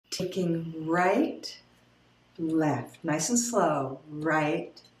Taking right, left, nice and slow,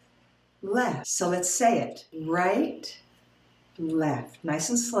 right, left. So let's say it, right, left, nice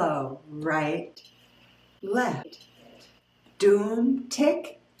and slow, right, left. Doom,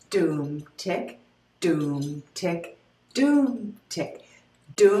 tick, doom, tick, doom, tick, doom, tick.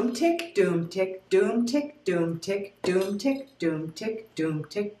 Doom, tick, doom, tick, doom, tick, doom, tick, doom, tick, doom, tick, doom,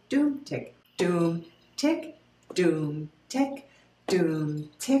 tick, doom, tick. Doom, tick, doom, tick, doom,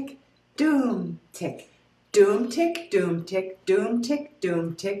 tick, doom, tick. Doom, tick, doom, tick, doom, tick,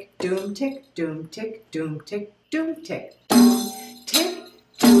 doom, tick, doom, tick, doom, tick, doom, tick, doom, tick. Doom, tick,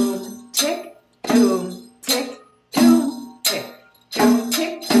 doom, tick, doom, tick, doom, tick. Doom, tick, doom, tick, doom, tick, doom, tick, doom, tick, doom, tick, doom, tick, doom, tick. Doom, tick, doom, tick, doom, tick, doom, tick. Doom,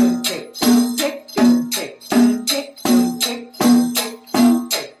 tick, doom, tick, doom, tick, doom, tick, doom,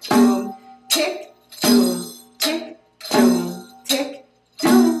 tick, doom, tick, doom, tick,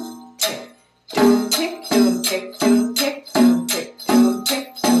 doom, tick. Doom, tick, doom, tick, doom, tick, doom, tick. Doom, tick, doom, tick, doom, tick, doom,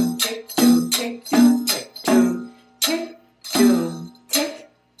 tick, doom, tick, doom, tick, doom, tick, doom, tick.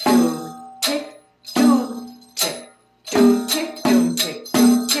 Doom, tick, doom, tick,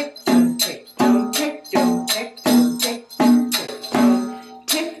 doom, tick, doom,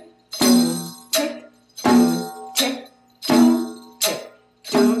 tick.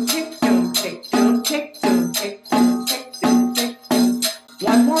 Doom, tick, doom, tick, doom, tick, doom, tick, doom, tick, doom, tick, doom.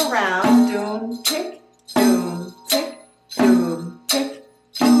 One more round. Doom, tick, doom, tick, doom, tick,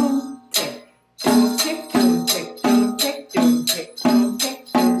 doom, tick. Doom, tick, doom, tick, doom, tick, doom, tick, doom,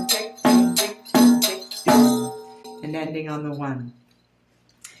 tick, doom, tick, doom, tick, doom, tick, doom. And ending on the one.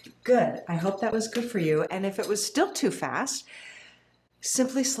 Good. I hope that was good for you. And if it was still too fast,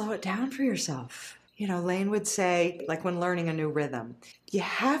 simply slow it down for yourself. You know, Layne would say, like when learning a new rhythm, you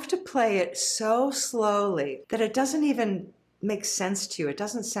have to play it so slowly that it doesn't even make sense to you. It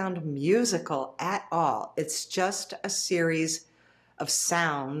doesn't sound musical at all. It's just a series of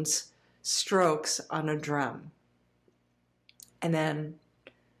sounds, strokes on a drum. And then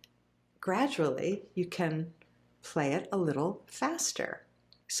gradually you can play it a little faster.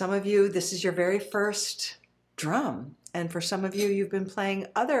 Some of you, this is your very first drum. And for some of you, you've been playing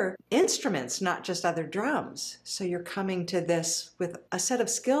other instruments, not just other drums. So you're coming to this with a set of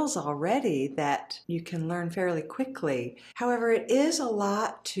skills already that you can learn fairly quickly. However, it is a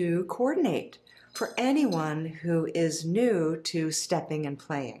lot to coordinate for anyone who is new to stepping and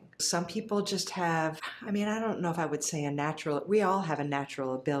playing. Some people just have, I don't know if I would say we all have a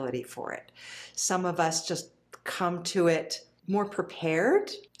natural ability for it. Some of us just come to it more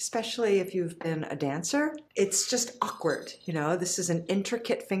prepared, especially if you've been a dancer. It's just awkward, you know. This is an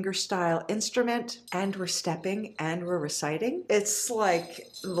intricate fingerstyle instrument, and we're stepping and we're reciting. It's like,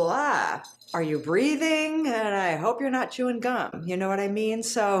 blah. Are you breathing? And I hope you're not chewing gum. You know what I mean?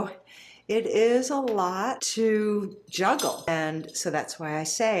 So it is a lot to juggle. And so that's why I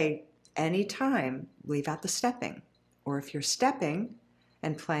say, anytime, leave out the stepping. Or if you're stepping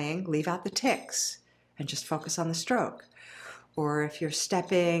and playing, leave out the ticks and just focus on the stroke. Or if you're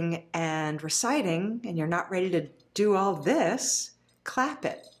stepping and reciting and you're not ready to do all this, clap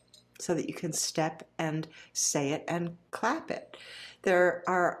it so that you can step and say it and clap it. There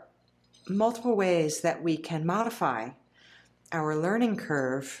are multiple ways that we can modify our learning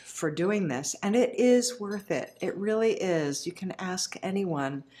curve for doing this, and it is worth it. It really is. You can ask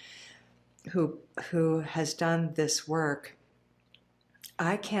anyone who has done this work.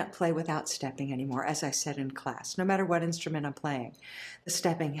 I can't play without stepping anymore, as I said in class. No matter what instrument I'm playing, the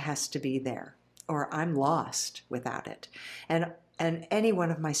stepping has to be there, or I'm lost without it. And any one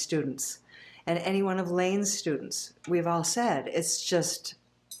of my students, and any one of Layne's students, we've all said, it's just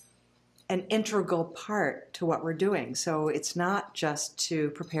an integral part to what we're doing. So it's not just to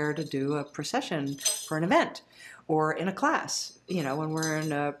prepare to do a procession for an event, or in a class, you know, when we're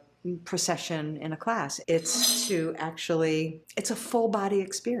in a procession in a class. It's to actually, it's a full body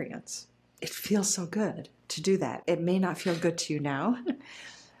experience. It feels so good to do that. It may not feel good to you now.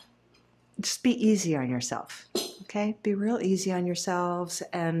 Just be easy on yourself, okay? Be real easy on yourselves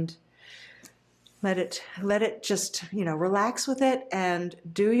and let it just, you know, relax with it and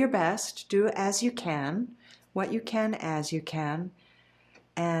do your best. Do as you can, what you can as you can.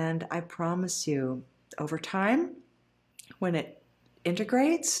 And I promise you, over time, when it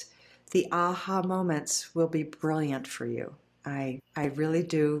integrates, the aha moments will be brilliant for you. I really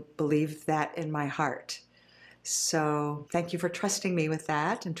do believe that in my heart. So thank you for trusting me with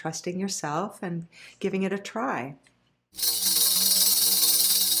that and trusting yourself and giving it a try.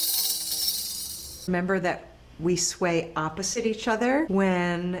 Remember that we sway opposite each other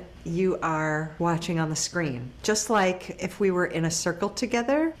when you are watching on the screen. Just like if we were in a circle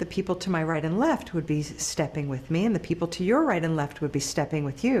together, the people to my right and left would be stepping with me, and the people to your right and left would be stepping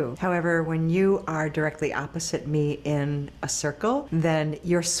with you. However, when you are directly opposite me in a circle, then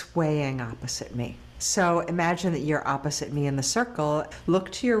you're swaying opposite me. So imagine that you're opposite me in the circle.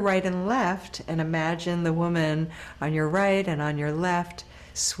 Look to your right and left and imagine the woman on your right and on your left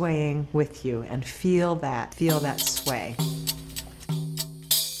swaying with you, and feel that sway.